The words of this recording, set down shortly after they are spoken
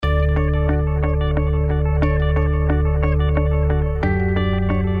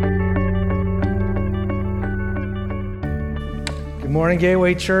morning,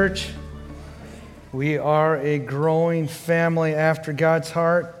 Gateway Church. We are a growing family after God's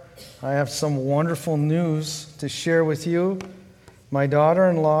heart. I have some wonderful news to share with you. My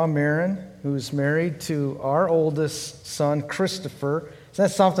daughter-in-law, Maren, who's married to our oldest son, Christopher. Is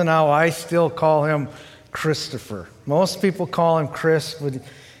that something how I still call him Christopher? Most people call him Chris, but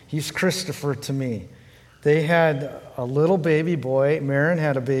he's Christopher to me. They had a little baby boy. Maren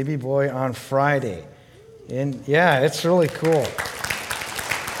had a baby boy on Friday. And yeah, it's really cool.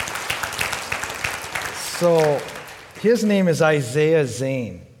 So his name is Isaiah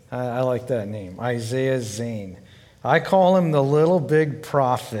Zane. I like that name, Isaiah Zane. I call him the little big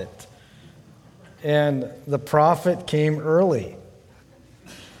prophet. And the prophet came early.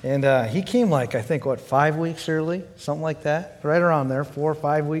 And he came I think, 5 weeks early? Something like that. Right around there, 4 or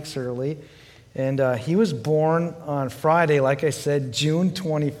 5 weeks early. And he was born on Friday, like I said, June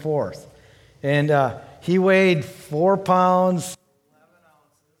 24th. And he weighed 4 pounds, 11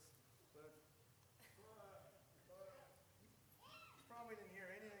 ounces. But you probably didn't hear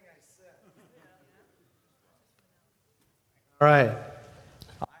anything I said. All right. I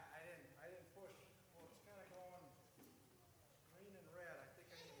didn't push. Well, it's kind of going green and red. I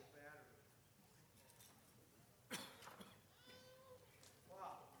think I need a battery.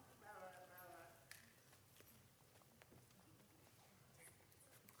 Wow. All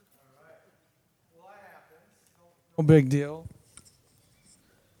right. Well, that happens. No big deal.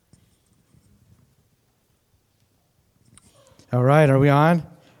 All right, are we on?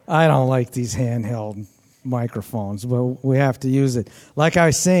 I don't like these handheld microphones, but we have to use it. Like I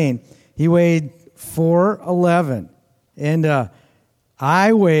was saying, he weighed 4'11", and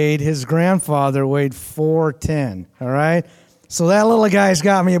his grandfather weighed 4'10", all right? So that little guy's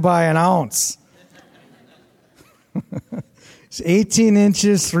got me by an ounce. It's 18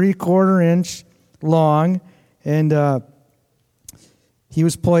 inches, 3/4 inch long, and he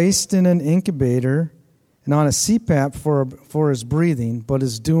was placed in an incubator and on a CPAP for his breathing, but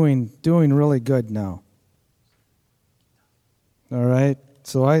is doing really good now. All right,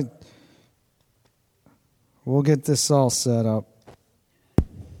 so we'll get this all set up.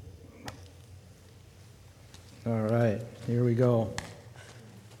 All right, here we go.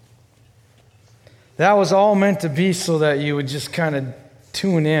 That was all meant to be so that you would just kind of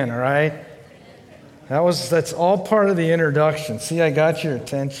tune in, all right? That's all part of the introduction. See, I got your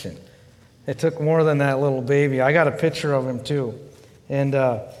attention. It took more than that little baby. I got a picture of him too. And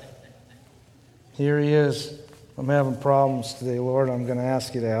here he is. I'm having problems today, Lord. I'm going to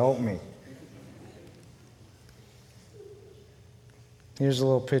ask you to help me. Here's a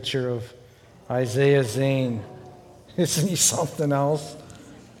little picture of Isaiah Zane. Isn't he something else?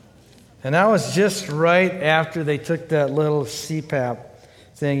 And that was just right after they took that little CPAP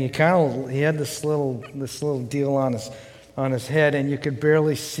thing. He had this little deal on his head, and you could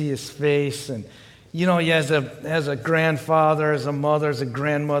barely see his face. And you know, as a grandfather, as a mother, as a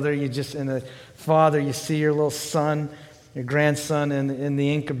grandmother, and a father, you see your little son, your grandson in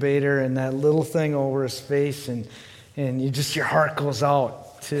the incubator, and that little thing over his face, and your heart goes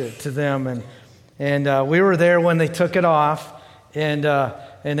out to them. And we were there when they took it off, and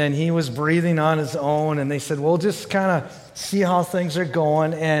then he was breathing on his own, and they said, "We'll just kind of see how things are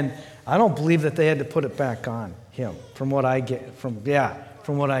going." And I don't believe that they had to put it back on him, from what I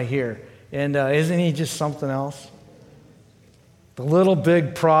hear. And isn't he just something else? The little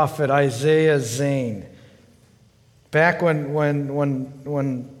big prophet, Isaiah Zane. Back when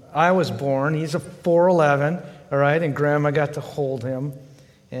I was born, he's a 4'11", all right, and Grandma got to hold him.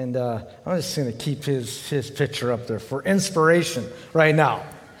 And I'm just going to keep his picture up there for inspiration right now.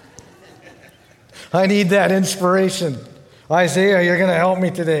 I need that inspiration. Isaiah, you're going to help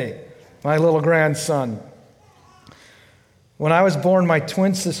me today, my little grandson. When I was born, my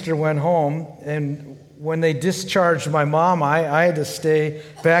twin sister went home, and when they discharged my mom, I had to stay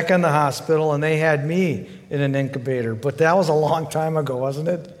back in the hospital, and they had me in an incubator. But that was a long time ago, wasn't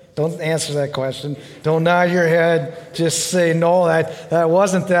it? Don't answer that question. Don't nod your head. Just say, no, that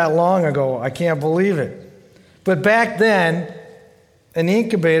wasn't that long ago. I can't believe it. But back then, an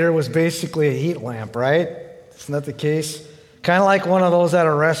incubator was basically a heat lamp, right? Isn't that the case? Kind of like one of those at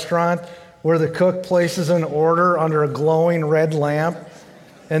a restaurant where the cook places an order under a glowing red lamp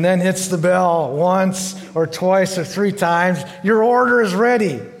and then hits the bell once or twice or 3 times. Your order is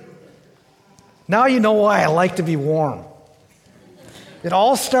ready. Now you know why I like to be warm. It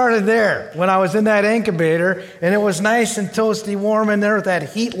all started there when I was in that incubator, and it was nice and toasty warm in there with that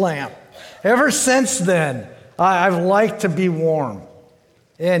heat lamp. Ever since then, I've liked to be warm.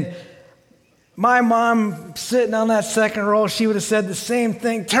 And my mom sitting on that second row, she would have said the same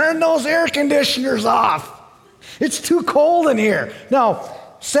thing. Turn those air conditioners off. It's too cold in here. Now,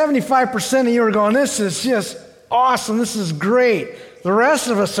 75% of you are going, this is just awesome. This is great. The rest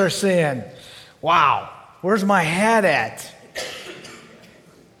of us are saying, wow, where's my hat at?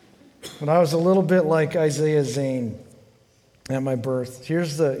 But I was a little bit like Isaiah Zane at my birth.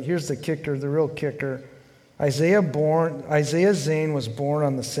 Here's the kicker, the real kicker. Isaiah Zane was born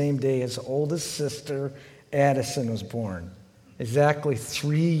on the same day his oldest sister, Addison, was born. Exactly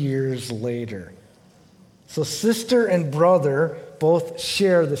 3 years later. So sister and brother both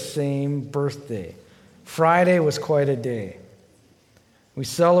share the same birthday. Friday was quite a day. We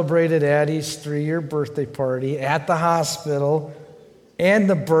celebrated Addie's 3-year birthday party at the hospital and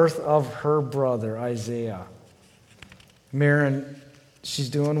the birth of her brother, Isaiah. Marin, she's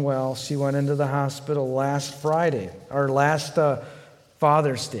doing well. She went into the hospital last Friday, or last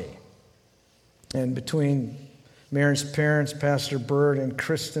Father's Day. And between Marin's parents, Pastor Bird and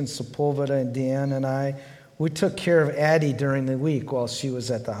Kristen Sepulveda and Deanne and I, we took care of Addie during the week while she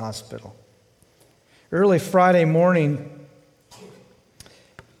was at the hospital. Early Friday morning,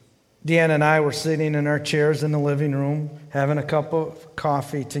 Deanne and I were sitting in our chairs in the living room, having a cup of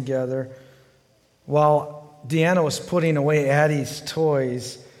coffee together, while Deanna was putting away Addie's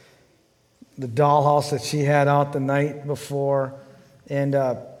toys, the dollhouse that she had out the night before, and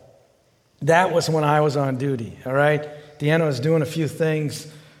that was when I was on duty, all right? Deanna was doing a few things.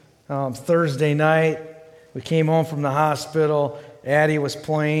 Thursday night, we came home from the hospital. Addie was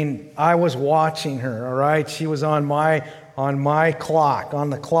playing. I was watching her, all right? She was on my clock, on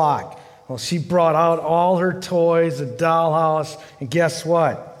the clock. Well, she brought out all her toys, the dollhouse, and guess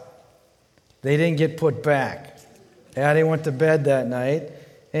what? They didn't get put back. Addie went to bed that night,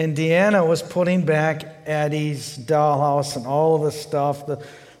 and Deanna was putting back Addie's dollhouse and all of the stuff,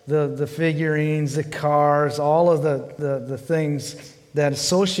 the figurines, the cars, all of the things that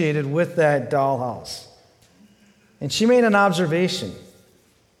associated with that dollhouse. And she made an observation.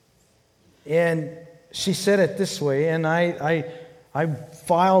 And she said it this way, and I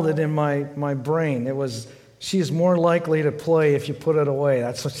filed it in my brain. It was, she is more likely to play if you put it away.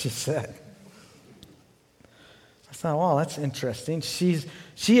 That's what she said. I thought, wow, that's interesting.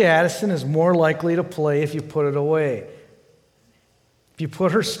 She, Addison, is more likely to play if you put it away. If you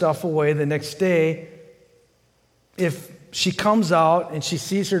put her stuff away the next day, if she comes out and she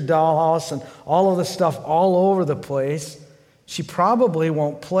sees her dollhouse and all of the stuff all over the place, she probably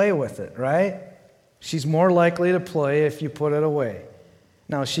won't play with it, right? She's more likely to play if you put it away.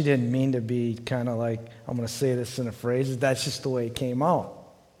 Now, she didn't mean to be kind of like, I'm going to say this in a phrase, that's just the way it came out.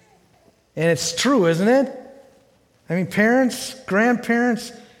 And it's true, isn't it? I mean, parents,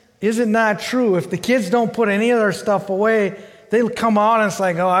 grandparents, is it not true? If the kids don't put any of their stuff away, they'll come out and it's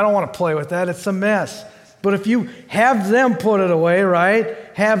like, oh, I don't want to play with that. It's a mess. But if you have them put it away, right?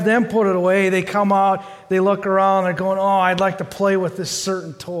 Have them put it away. They come out, they look around, they're going, oh, I'd like to play with this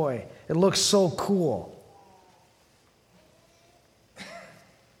certain toy. It looks so cool.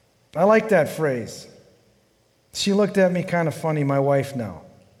 I like that phrase. She looked at me kind of funny, my wife now.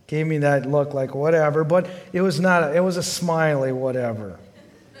 Gave me that look like whatever, but it was a smiley whatever.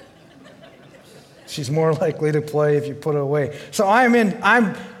 She's more likely to play if you put it away. So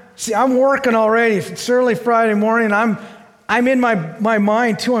I'm working already. It's early Friday morning. I'm in my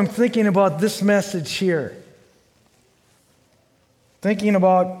mind too. I'm thinking about this message here. Thinking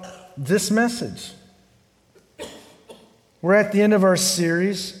about this message. We're at the end of our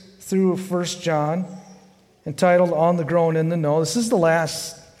series through 1 John, entitled On the Grown in the Know. This is the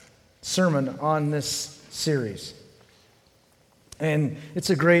last sermon on this series. And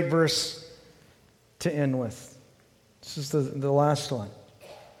it's a great verse to end with. This is the last one.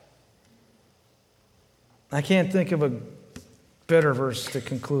 I can't think of a better verse to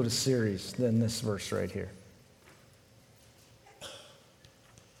conclude a series than this verse right here.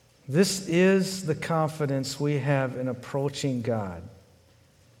 This is the confidence we have in approaching God,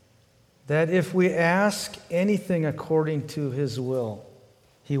 that if we ask anything according to His will,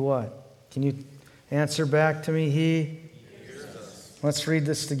 He what? Can you answer back to me? He hears us. Let's read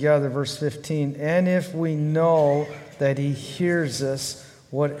this together, verse 15. And if we know that He hears us,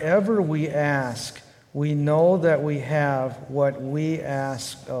 whatever we ask, we know that we have what we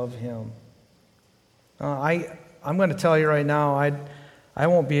ask of Him. I'm going to tell you right now, I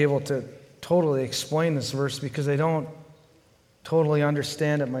won't be able to totally explain this verse because I don't totally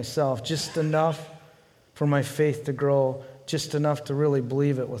understand it myself. Just enough for my faith to grow, just enough to really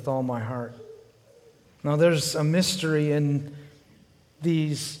believe it with all my heart. Now, there's a mystery in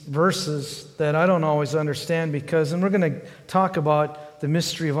these verses that I don't always understand and we're going to talk about the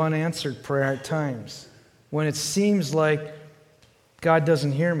mystery of unanswered prayer at times, when it seems like God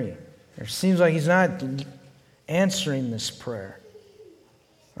doesn't hear me. It seems like He's not answering this prayer.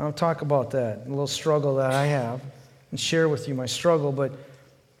 I'll talk about that, a little struggle that I have, and share with you my struggle, but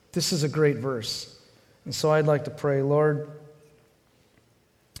this is a great verse. And so I'd like to pray, Lord,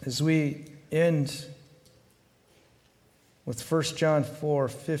 as we end with 1 John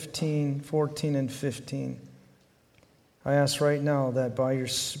 4:14 and 15, I ask right now that by your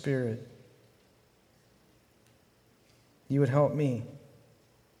Spirit, you would help me.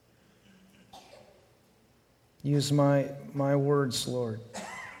 Use my words, Lord,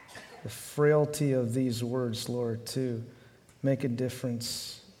 the frailty of these words, Lord, to make a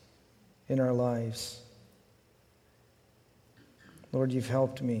difference in our lives. Lord, you've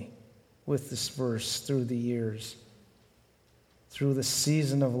helped me with this verse through the years, through the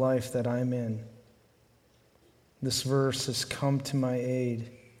season of life that I'm in. This verse has come to my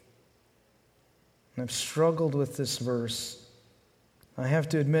aid. And I've struggled with this verse. I have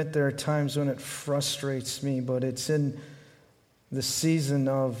to admit there are times when it frustrates me, but it's in the season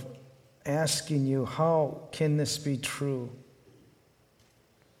of asking you, how can this be true?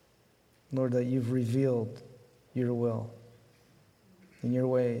 Lord, that you've revealed your will and your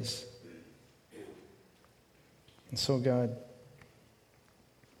ways. And so, God,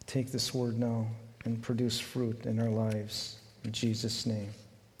 take this word now and produce fruit in our lives. In Jesus' name,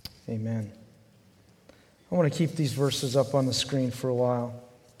 amen. I want to keep these verses up on the screen for a while.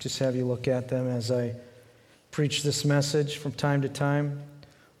 Just have you look at them as I preach this message from time to time.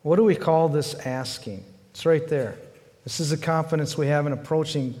 What do we call this asking? It's right there. This is the confidence we have in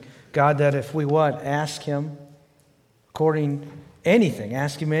approaching God, that if we what? Ask Him according anything.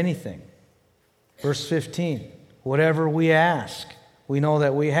 Ask Him anything. Verse 15. Whatever we ask, we know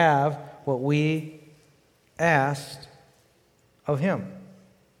that we have what we asked of Him.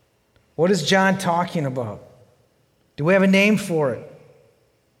 What is John talking about? Do we have a name for it?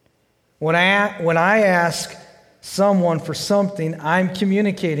 When I ask someone for something, I'm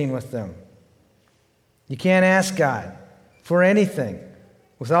communicating with them. You can't ask God for anything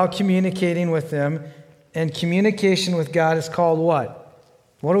without communicating with Him. And communication with God is called what?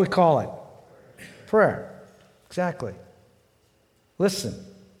 What do we call it? Prayer. Exactly. Listen,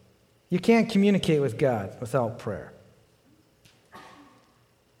 you can't communicate with God without prayer.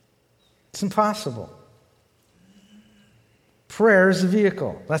 It's impossible. Prayer is a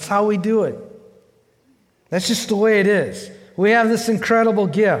vehicle. That's how we do it. That's just the way it is. We have this incredible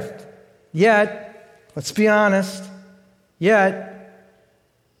gift. Yet, let's be honest, we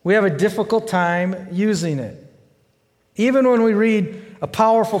have a difficult time using it. Even when we read a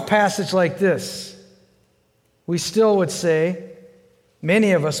powerful passage like this, we still would say,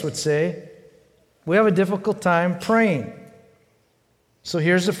 many of us would say, we have a difficult time praying. So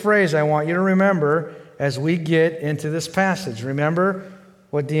here's a phrase I want you to remember as we get into this passage. Remember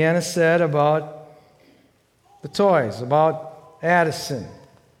what Deanna said about the toys, about Addison.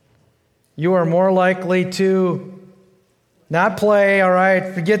 You are more likely to not play, all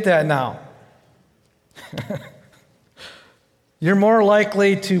right? Forget that now. You're more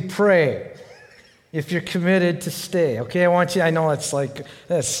likely to pray if you're committed to stay. Okay, I know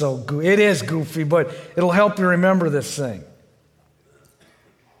that's so goofy. It is goofy, but it'll help you remember this thing.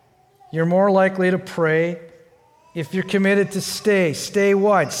 You're more likely to pray if you're committed to stay. Stay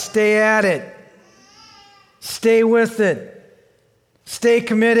what? Stay at it. Stay with it. Stay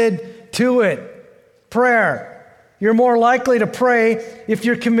committed to it. Prayer. You're more likely to pray if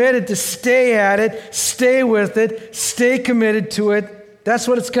you're committed to stay at it, stay with it, stay committed to it. That's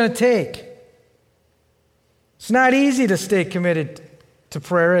what it's going to take. It's not easy to stay committed to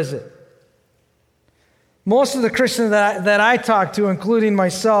prayer, is it? Most of the Christians that I talk to, including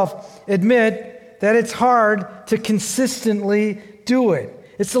myself, admit that it's hard to consistently do it.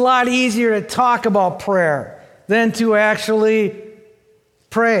 It's a lot easier to talk about prayer than to actually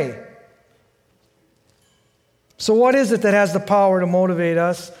pray. So what is it that has the power to motivate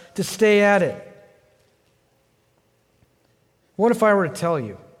us to stay at it? What if I were to tell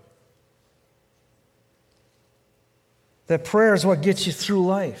you that prayer is what gets you through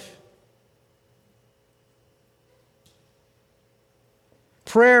life?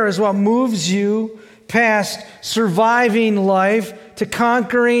 Prayer is what moves you past surviving life to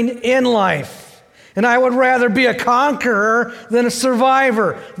conquering in life. And I would rather be a conqueror than a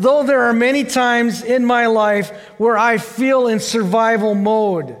survivor, though there are many times in my life where I feel in survival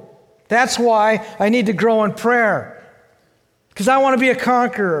mode. That's why I need to grow in prayer, because I want to be a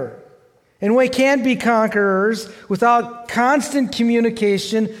conqueror. And we can't be conquerors without constant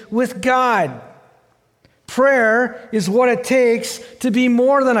communication with God. Prayer is what it takes to be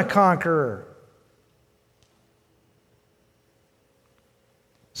more than a conqueror.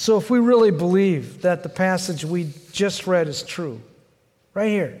 So if we really believe that the passage we just read is true, right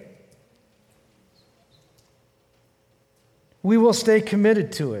here, we will stay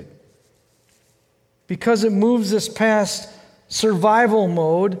committed to it because it moves us past survival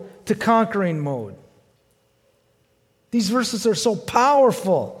mode to conquering mode. These verses are so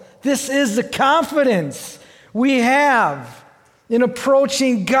powerful. This is the confidence we have in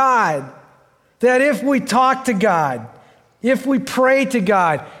approaching God, that if we talk to God, if we pray to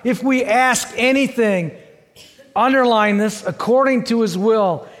God, if we ask anything, underline this, according to His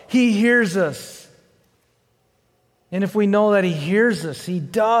will, He hears us. And if we know that He hears us, He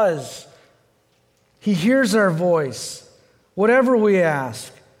does. He hears our voice. Whatever we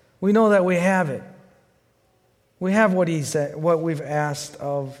ask, we know that we have it. We have what we've asked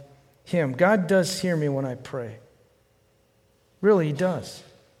of Him. God does hear me when I pray. Really, He does.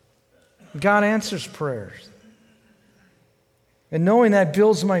 God answers prayers. And knowing that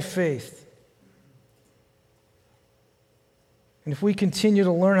builds my faith. And if we continue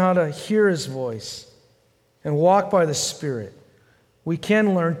to learn how to hear His voice and walk by the Spirit, we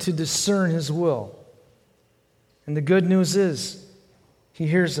can learn to discern His will. And the good news is, He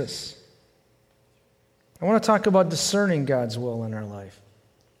hears us. I want to talk about discerning God's will in our life.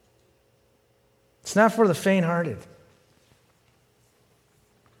 It's not for the faint-hearted.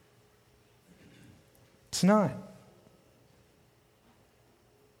 It's not.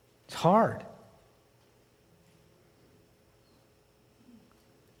 It's hard.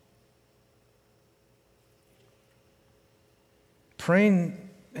 Praying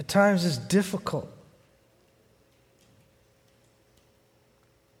at times is difficult.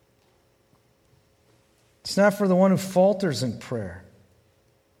 It's not for the one who falters in prayer,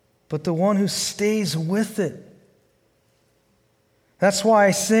 but the one who stays with it. That's why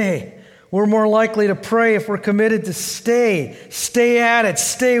I say we're more likely to pray if we're committed to stay at it,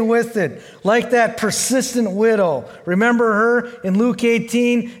 stay with it. Like that persistent widow. Remember her in Luke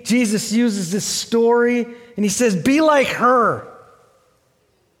 18? Jesus uses this story and He says, be like her.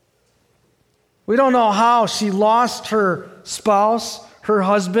 We don't know how she lost her spouse, her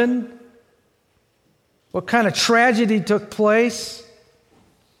husband, what kind of tragedy took place.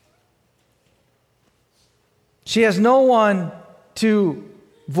 She has no one to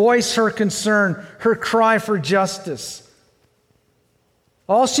voice her concern, her cry for justice.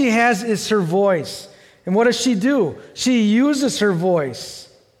 All she has is her voice. And what does she do? She uses her voice.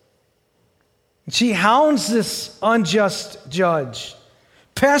 She hounds this unjust judge,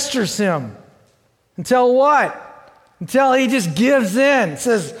 pesters him. Until what? Until he just gives in.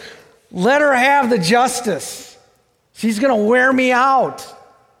 Says, let her have the justice. She's going to wear me out.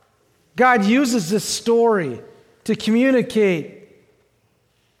 God uses this story to communicate.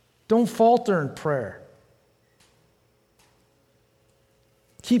 Don't falter in prayer.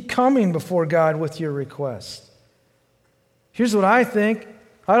 Keep coming before God with your request. Here's what I think.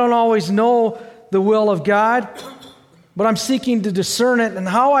 I don't always know the will of God, but I'm seeking to discern it. And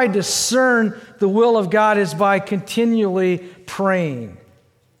how I discern the will of God is by continually praying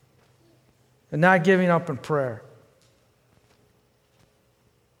and not giving up in prayer.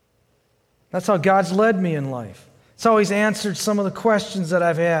 That's how God's led me in life. It's how He's answered some of the questions that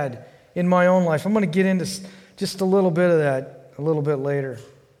I've had in my own life. I'm going to get into just a little bit of that a little bit later.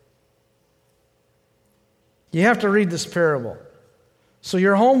 You have to read this parable. So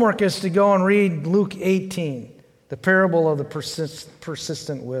your homework is to go and read Luke 18, the parable of the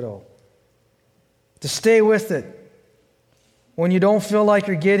persistent widow. To stay with it when you don't feel like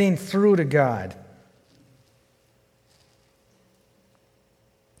you're getting through to God.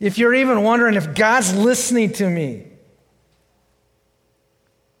 If you're even wondering if God's listening to me.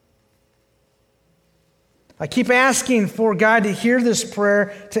 I keep asking for God to hear this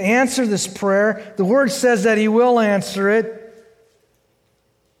prayer, to answer this prayer. The Word says that He will answer it.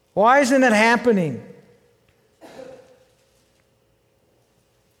 Why isn't it happening?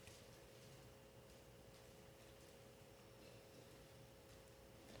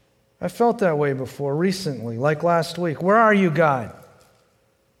 I felt that way before recently, like last week. Where are you, God?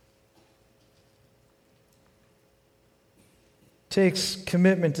 It takes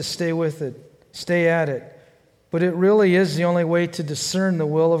commitment to stay with it, stay at it. But it really is the only way to discern the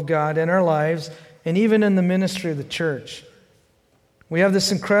will of God in our lives and even in the ministry of the church. We have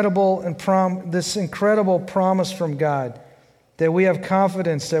this incredible promise from God that we have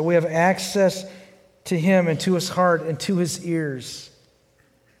confidence, that we have access to Him and to His heart and to His ears.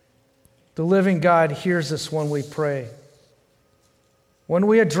 The living God hears us when we pray. When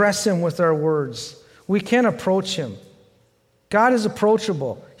we address Him with our words, we can approach Him. God is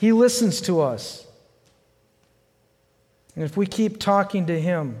approachable. He listens to us. And if we keep talking to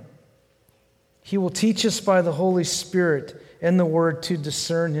Him, He will teach us by the Holy Spirit and the Word to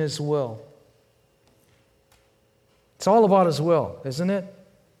discern His will. It's all about His will, isn't it?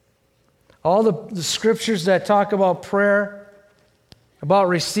 All the scriptures that talk about prayer, about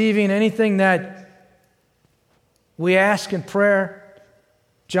receiving anything that we ask in prayer,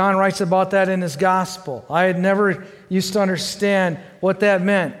 John writes about that in his gospel. I had never used to understand what that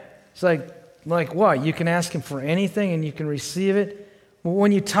meant. It's like what? You can ask Him for anything and you can receive it? Well,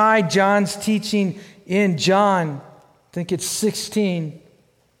 when you tie John's teaching in John, I think it's 16,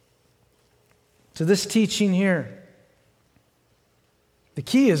 to this teaching here, the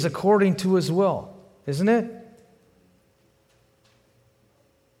key is according to His will, isn't it?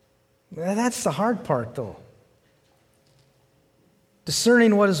 That's the hard part, though.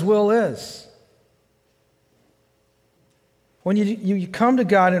 Discerning what His will is. When you come to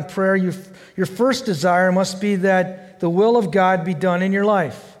God in prayer, your first desire must be that the will of God be done in your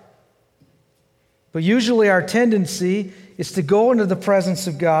life. But usually our tendency is to go into the presence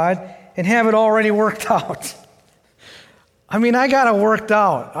of God and have it already worked out. I mean, I got it worked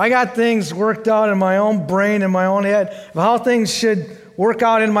out. I got things worked out in my own brain, in my own head, of how things should work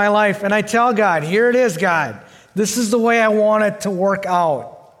out in my life. And I tell God, here it is, God. This is the way I want it to work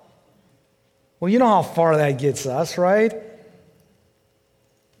out. Well, you know how far that gets us, right?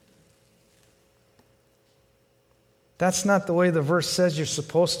 That's not the way the verse says you're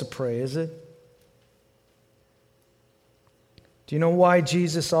supposed to pray, is it? Do you know why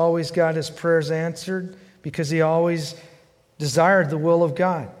Jesus always got His prayers answered? Because He always desired the will of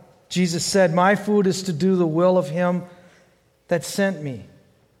God. Jesus said, "My food is to do the will of Him that sent me."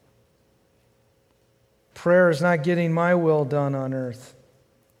 Prayer is not getting my will done on earth.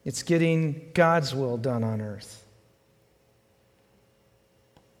 It's getting God's will done on earth.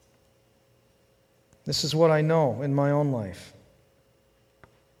 This is what I know in my own life.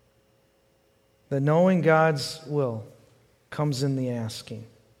 That knowing God's will comes in the asking.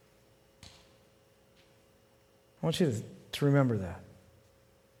 I want you to remember that.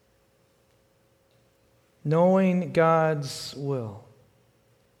 Knowing God's will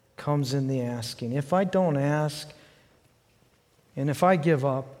comes in the asking. If I don't ask, and if I give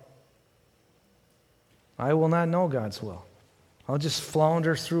up, I will not know God's will. I'll just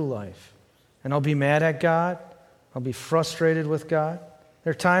flounder through life. And I'll be mad at God. I'll be frustrated with God. There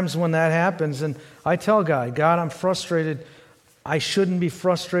are times when that happens, and I tell God, God, I'm frustrated. I shouldn't be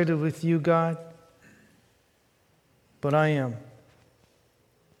frustrated with you, God, but I am.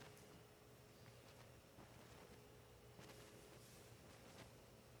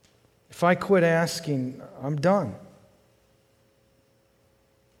 If I quit asking, I'm done.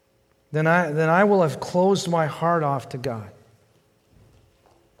 Then I will have closed my heart off to God.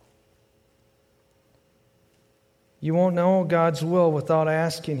 You won't know God's will without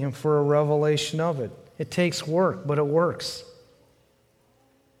asking Him for a revelation of it. It takes work, but it works.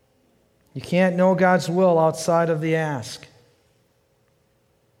 You can't know God's will outside of the ask.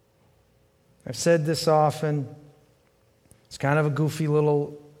 I've said this often. It's kind of a goofy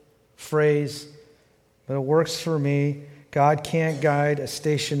little phrase, but it works for me. God can't guide a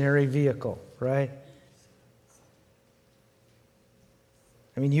stationary vehicle, right?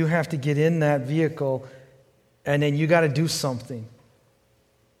 I mean, you have to get in that vehicle, and then you got to do something.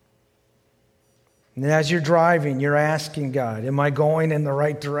 And as you're driving, you're asking God, am I going in the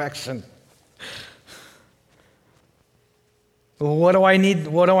right direction? Well, what do I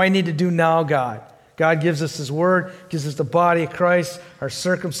need to do now, God? God gives us His Word, gives us the body of Christ, our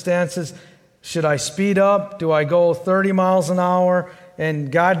circumstances. Should I speed up? Do I go 30 miles an hour?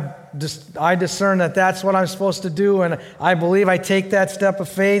 And God, I discern that that's what I'm supposed to do, and I believe I take that step of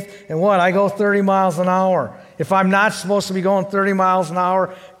faith, and what? I go 30 miles an hour. If I'm not supposed to be going 30 miles an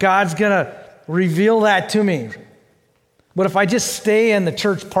hour, God's going to reveal that to me. But if I just stay in the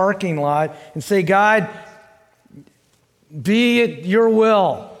church parking lot and say, God, be it your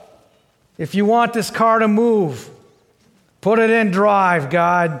will. If you want this car to move, put it in drive,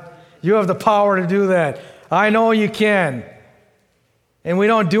 God. You have the power to do that. I know you can. And we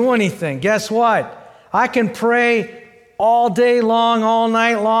don't do anything. Guess what? I can pray all day long, all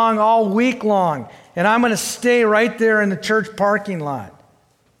night long, all week long. And I'm going to stay right there in the church parking lot.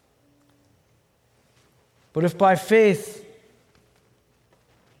 But if by faith,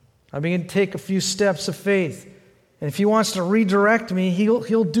 I begin to take a few steps of faith, and if He wants to redirect me,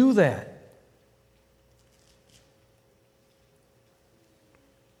 He'll do that.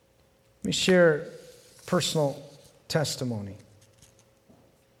 Let me share personal testimony.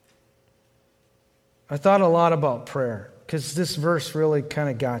 I thought a lot about prayer because this verse really kind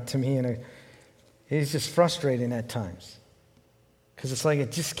of got to me, and it's just frustrating at times. Because it's like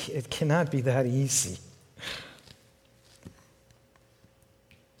it cannot be that easy.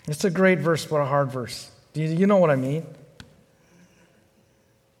 It's a great verse, but a hard verse. Do you know what I mean?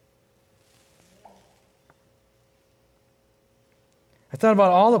 I thought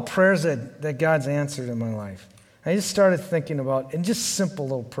about all the prayers that God's answered in my life. I just started thinking about, and just simple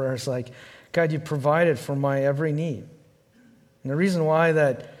little prayers like, God, you provided for my every need. And the reason why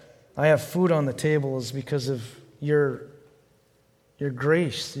that I have food on the table is because of your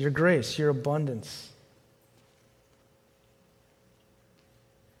grace, your abundance.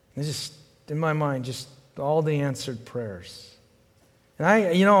 It's just, in my mind, just all the answered prayers.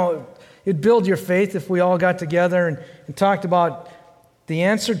 And it'd build your faith if we all got together and talked about the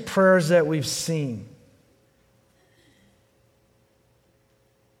answered prayers that we've seen.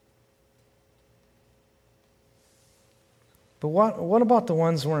 But what about the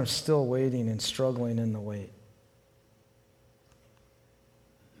ones where I'm still waiting and struggling in the wait?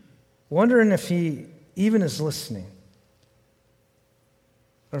 Wondering if He even is listening.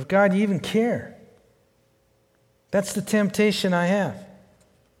 Or if God, you even care. That's the temptation I have.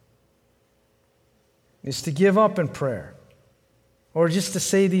 Is to give up in prayer. Or just to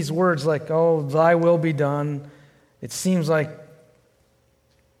say these words like, oh, thy will be done. It seems like,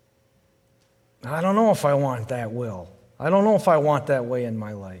 I don't know if I want that will. I don't know if I want that way in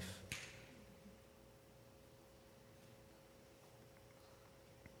my life.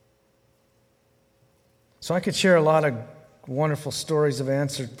 So I could share a lot of wonderful stories of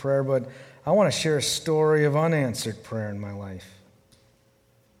answered prayer, but I want to share a story of unanswered prayer in my life.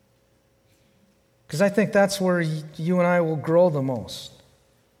 Because I think that's where you and I will grow the most.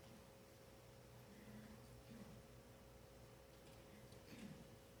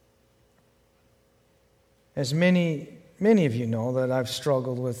 As many of you know, that I've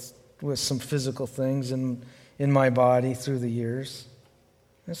struggled with some physical things in my body through the years.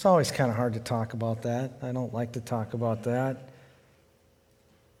 It's always kind of hard to talk about that. I don't like to talk about that.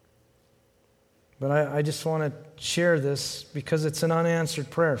 But I just want to share this because it's an unanswered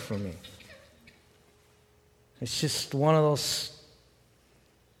prayer for me. It's just one of those,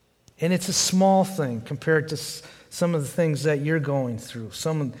 and it's a small thing compared to some of the things that you're going through,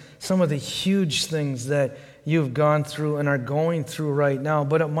 some of the huge things that you've gone through and are going through right now,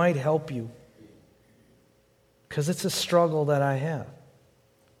 but it might help you because it's a struggle that I have.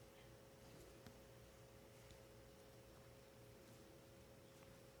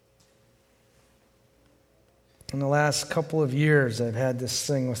 In the last couple of years, I've had this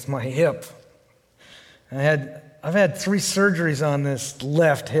thing with my hip. I've had 3 surgeries on this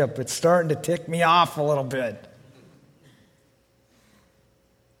left hip. It's starting to tick me off a little bit.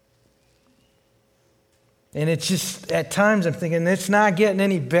 And it's just, at times I'm thinking, it's not getting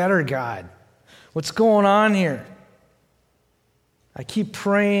any better, God. What's going on here? I keep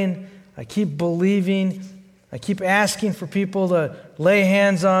praying. I keep believing. I keep asking for people to lay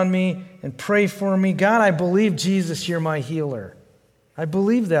hands on me and pray for me. God, I believe, Jesus, you're my healer. I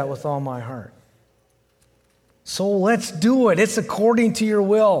believe that with all my heart. So let's do it. It's according to your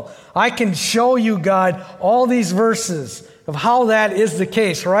will. I can show you, God, all these verses of how that is the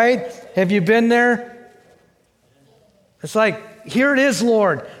case, right? Have you been there? It's like, here it is,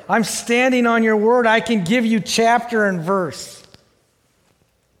 Lord. I'm standing on your word. I can give you chapter and verse.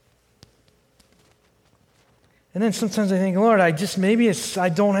 And then sometimes I think, Lord, I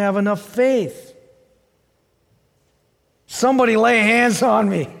don't have enough faith. Somebody lay hands on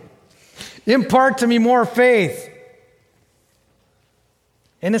me. Impart to me more faith.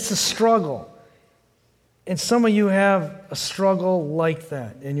 And it's a struggle. And some of you have a struggle like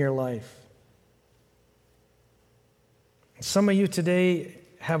that in your life. Some of you today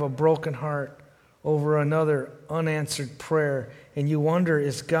have a broken heart over another unanswered prayer, and you wonder,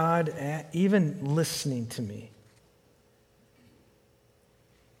 is God even listening to me?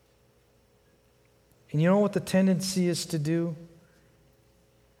 And you know what the tendency is to do?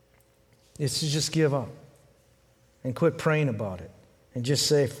 It's to just give up and quit praying about it and just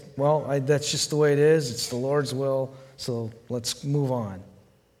say, well, that's just the way it is. It's the Lord's will, so let's move on.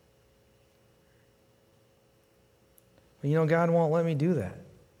 But you know, God won't let me do that.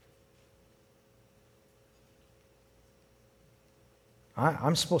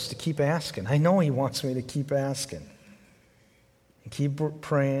 I'm supposed to keep asking. I know He wants me to keep asking and keep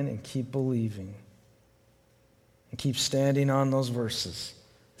praying and keep believing and keep standing on those verses,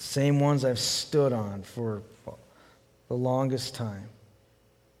 same ones I've stood on for the longest time.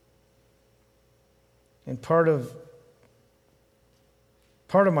 And part of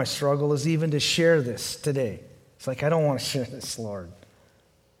my struggle is even to share this today. It's like, I don't want to share this, Lord.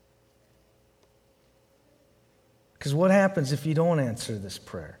 Because what happens if you don't answer this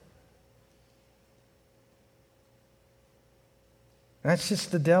prayer? That's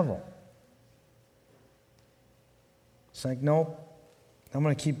just the devil. It's like, nope, I'm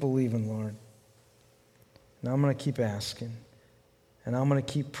going to keep believing, Lord. And I'm going to keep asking. And I'm going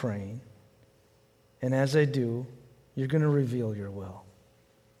to keep praying. And as I do, you're going to reveal your will.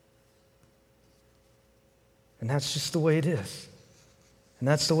 And that's just the way it is. And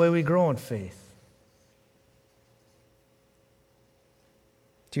that's the way we grow in faith.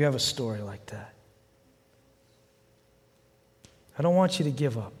 Do you have a story like that? I don't want you to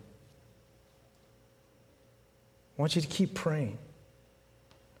give up. I want you to keep praying.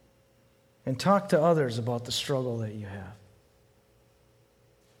 And talk to others about the struggle that you have.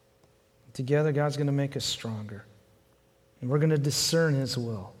 Together, God's going to make us stronger. And we're going to discern His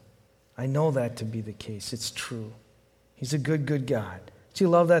will. I know that to be the case. It's true. He's a good, good God. Do you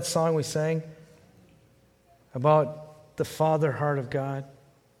love that song we sang about the Father heart of God?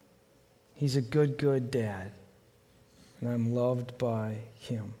 He's a good, good dad. And I'm loved by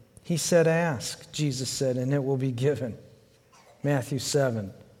Him. He said, ask, Jesus said, and it will be given. Matthew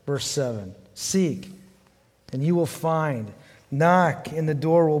 7, verse 7. Seek, and you will find. Knock, and the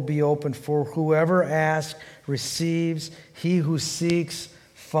door will be opened. For whoever asks receives. He who seeks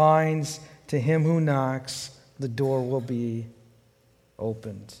finds. To him who knocks, the door will be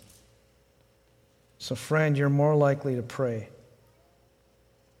opened. So, friend, you're more likely to pray.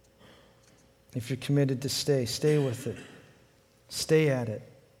 If you're committed to stay with it. Stay at it.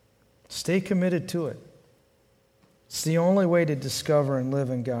 Stay committed to it. It's the only way to discover and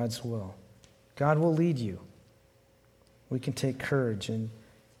live in God's will. God will lead you. We can take courage and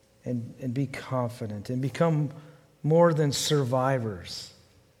be confident and become more than survivors,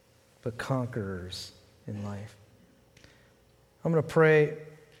 but conquerors in life. I'm going to pray,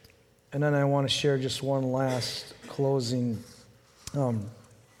 and then I want to share just one last closing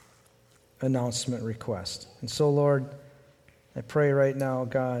announcement request. And so, Lord, I pray right now,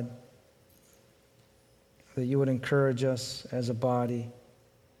 God, that you would encourage us as a body,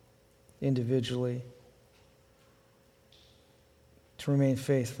 individually, to remain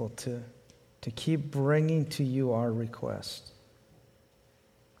faithful, to keep bringing to you our request,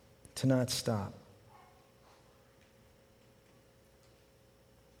 to not stop.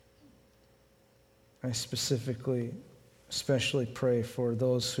 I especially pray for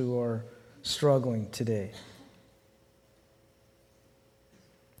those who are struggling today.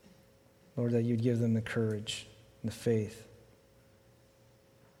 Lord, that you'd give them the courage and the faith.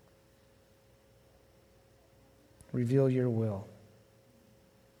 Reveal your will.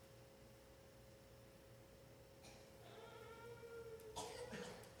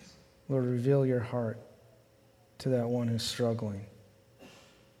 Lord, reveal your heart to that one who's struggling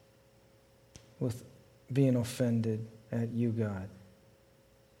with being offended at you, God.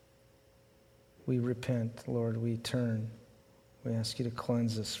 We repent, Lord. We turn. We ask you to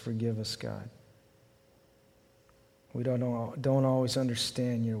cleanse us, forgive us, God. We don't always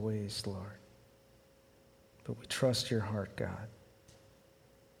understand your ways, Lord. But we trust your heart, God.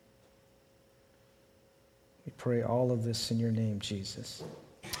 We pray all of this in your name, Jesus.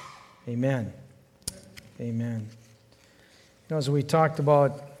 Amen. Amen. As we talked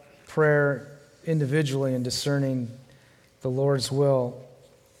about prayer individually and discerning the Lord's will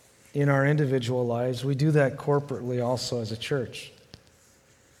in our individual lives, we do that corporately also as a church.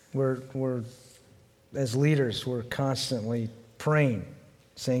 We're as leaders, we're constantly praying,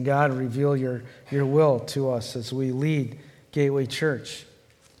 saying, God, reveal your will to us as we lead Gateway Church.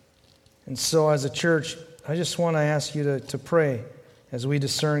 And so as a church, I just want to ask you to pray as we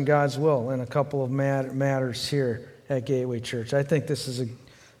discern God's will in a couple of matters here at Gateway Church. I think this is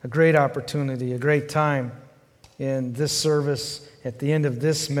a great opportunity, a great time in this service, at the end of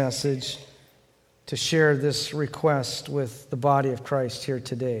this message, to share this request with the body of Christ here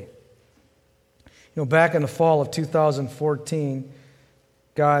today. Back in the fall of 2014,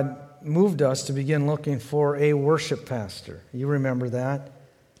 God moved us to begin looking for a worship pastor. You remember that?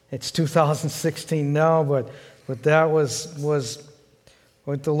 It's 2016 now, but that was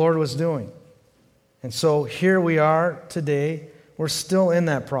what the Lord was doing. And so here we are today. We're still in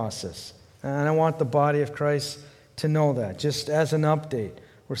that process. And I want the body of Christ to know that. Just as an update,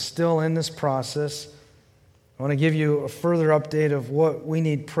 we're still in this process. I want to give you a further update of what we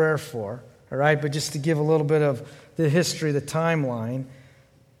need prayer for. All right, but just to give a little bit of the history, the timeline,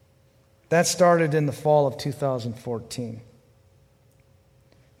 that started in the fall of 2014.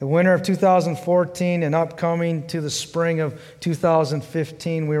 The winter of 2014 and upcoming to the spring of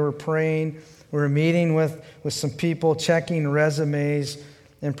 2015, we were praying. We were meeting with some people, checking resumes,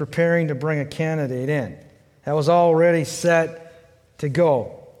 and preparing to bring a candidate in. That was already set to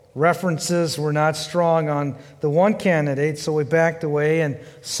go. References were not strong on the one candidate, so we backed away and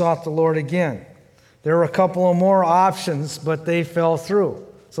sought the Lord again. There were a couple of more options, but they fell through.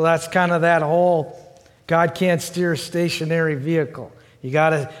 So that's kind of that whole God can't steer a stationary vehicle. You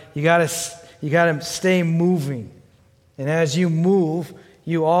gotta stay moving. And as you move,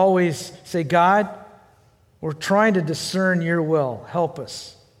 you always say, God, we're trying to discern your will. Help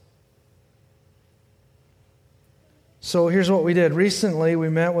us. So here's what we did. Recently, we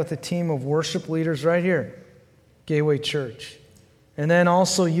met with a team of worship leaders right here, Gateway Church. And then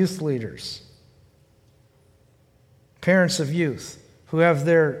also youth leaders, parents of youth who have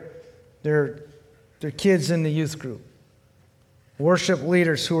their kids in the youth group. Worship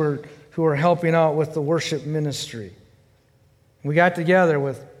leaders who are helping out with the worship ministry. We got together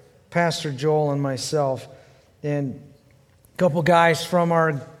with Pastor Joel and myself and a couple guys from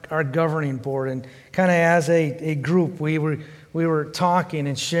our governing board, and kind of as a group we were talking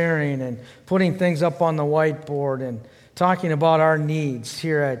and sharing and putting things up on the whiteboard and talking about our needs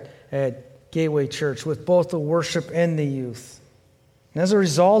here at Gateway Church with both the worship and the youth. And as a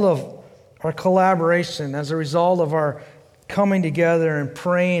result of our collaboration, as a result of our coming together and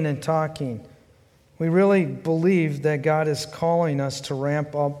praying and talking, we really believe that God is calling us to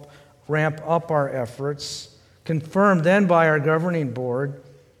ramp up our efforts, confirmed then by our governing board,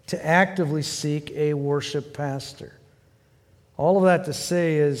 to actively seek a worship pastor. All of that to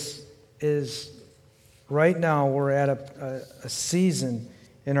say is right now we're at a season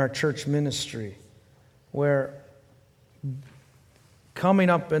in our church ministry where coming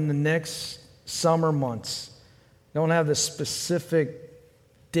up in the next summer months, don't have the specific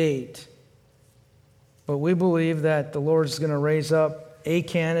date, but we believe that the Lord's going to raise up a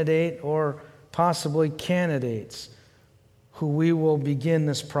candidate or possibly candidates who we will begin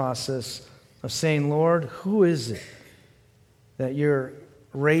this process of saying, Lord, who is it that you're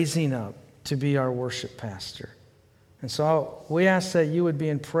raising up to be our worship pastor? And so we ask that you would be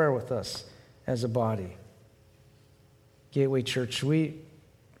in prayer with us as a body. Gateway Church, we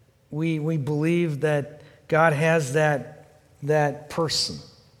believe that God has that person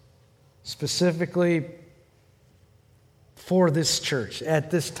specifically for this church at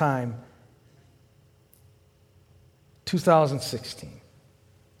this time, 2016.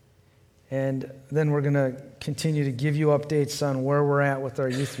 And then we're going to continue to give you updates on where we're at with our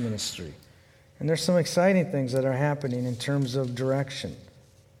youth ministry. And there's some exciting things that are happening in terms of direction.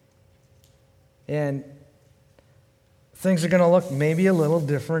 And things are going to look maybe a little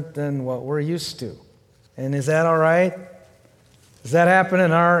different than what we're used to. And is that all right? Does that happen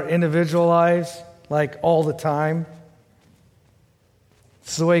in our individual lives, like all the time?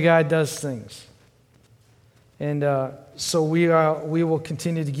 It's the way God does things. And so we will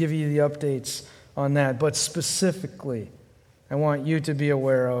continue to give you the updates on that. But specifically, I want you to be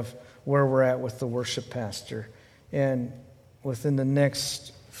aware of where we're at with the worship pastor. And within the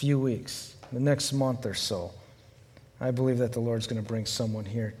next few weeks, the next month or so, I believe that the Lord's going to bring someone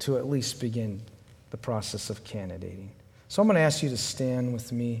here to at least begin the process of candidating. So I'm going to ask you to stand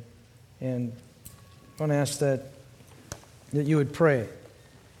with me, and I'm going to ask that you would pray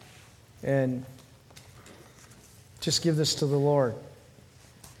and just give this to the Lord.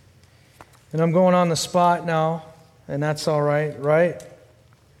 And I'm going on the spot now, and that's all right, right?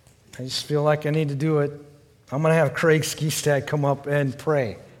 I just feel like I need to do it. I'm going to have Craig Skistad come up and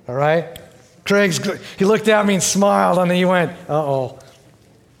pray, all right? He looked at me and smiled, and he went, uh-oh.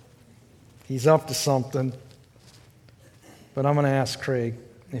 He's up to something. But I'm going to ask Craig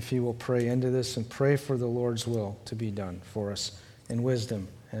if he will pray into this and pray for the Lord's will to be done for us in wisdom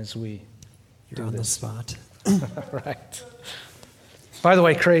as we do on this. the spot. Right. By the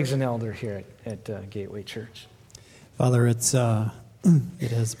way, Craig's an elder here at Gateway Church. Father, it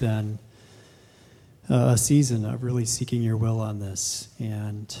has been a season of really seeking your will on this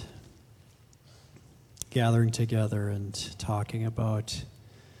and gathering together and talking about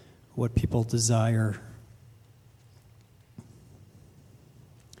what people desire.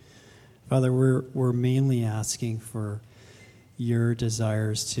 Father, we're mainly asking for your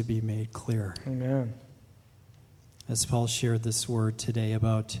desires to be made clear. Amen. As Paul shared this word today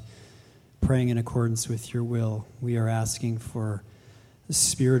about praying in accordance with your will, we are asking for the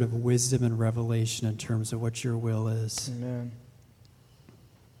spirit of wisdom and revelation in terms of what your will is. Amen.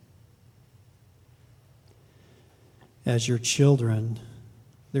 As your children,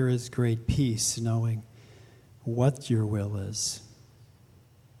 there is great peace knowing what your will is,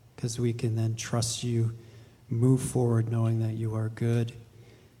 because we can then trust you, move forward knowing that you are good.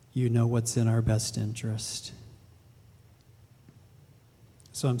 You know what's in our best interest.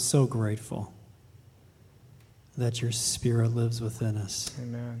 So I'm so grateful that your Spirit lives within us.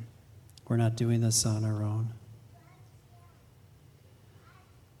 Amen. We're not doing this on our own.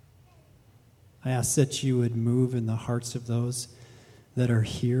 I ask that you would move in the hearts of those that are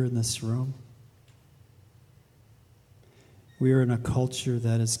here in this room. We are in a culture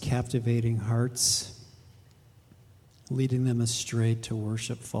that is captivating hearts, leading them astray to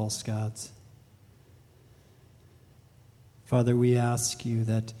worship false gods. Father, we ask you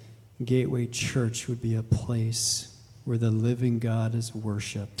that Gateway Church would be a place where the living God is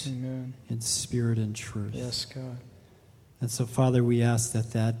worshiped. Amen. In spirit and truth. Yes, God. And so, Father, we ask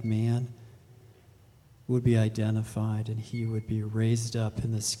that that man would be identified and he would be raised up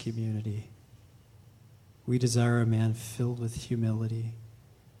in this community. We desire a man filled with humility,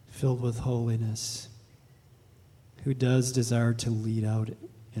 filled with holiness, who does desire to lead out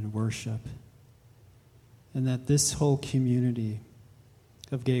in worship. And that this whole community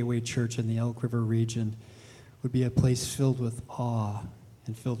of Gateway Church in the Elk River region would be a place filled with awe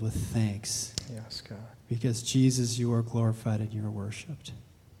and filled with thanks. Yes, God. Because, Jesus, you are glorified and you are worshipped.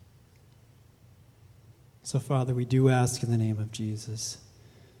 So, Father, we do ask in the name of Jesus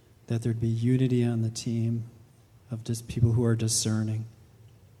that there'd be unity on the team of just people who are discerning,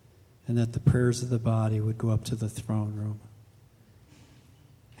 and that the prayers of the body would go up to the throne room,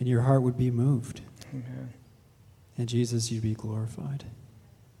 and your heart would be moved. Amen. And, Jesus, you'd be glorified.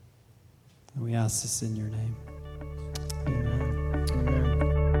 And we ask this in your name.